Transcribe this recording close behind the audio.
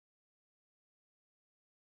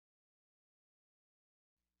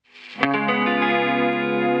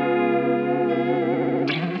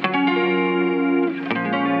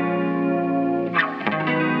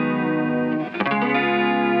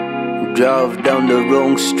Drove down the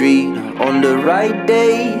wrong street on the right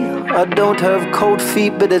day. I don't have cold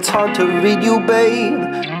feet, but it's hard to read you, babe.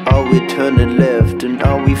 Are we turning left and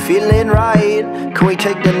are we feeling right? Can we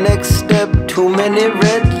take the next step? Too many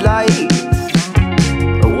red lights.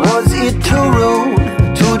 Was it too rude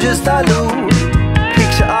to just allude?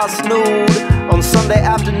 Picture us nude on Sunday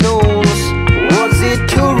afternoons. Was it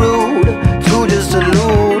too rude to just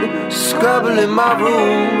allude? Scrabble in my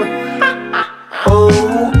room.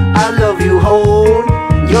 Oh, I love you whole.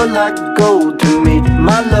 You're like gold to me.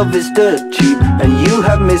 My love is dirt cheap and you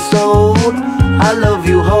have me sold. I love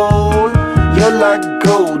you whole. You're like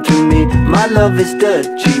gold to me. My love is dirt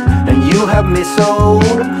cheap and you have me sold.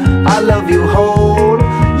 I love you whole.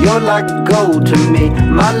 You're like gold to me.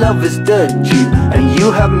 My love is dirt cheap and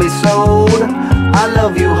you have me sold. I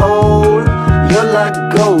love you whole. You're like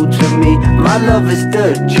gold to me. My love is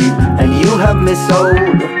dirt cheap and you have me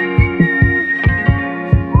sold.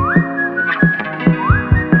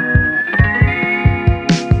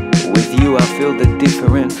 I feel the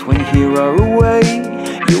difference when you are away.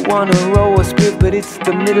 You wanna roll a split, but it's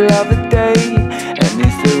the middle of the day. And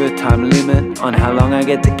is there a time limit on how long I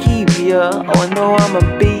get to keep you? Oh, I know I'm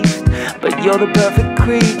a beast, but you're the perfect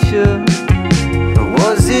creature.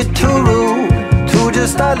 Was it too rude to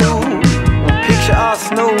just allude? Picture us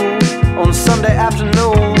nude on Sunday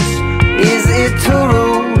afternoons. Is it too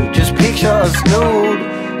rude? Just picture us nude,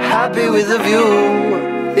 happy with the view.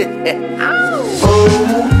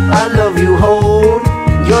 Oh, I love you whole.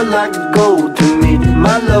 You're like gold to me.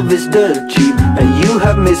 My love is dirt cheap and you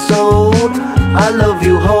have me sold. I love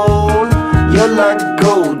you whole. You're like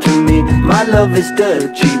gold to me. My love is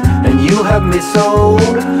dirt cheap and you have me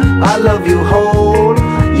sold. I love you whole.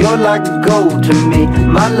 You're like gold to me.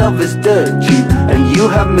 My love is dirt cheap and you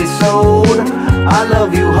have me sold. I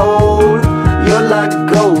love you whole. You're like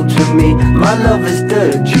gold to me. My love is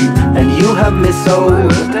dirt cheap and you have me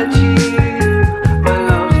sold.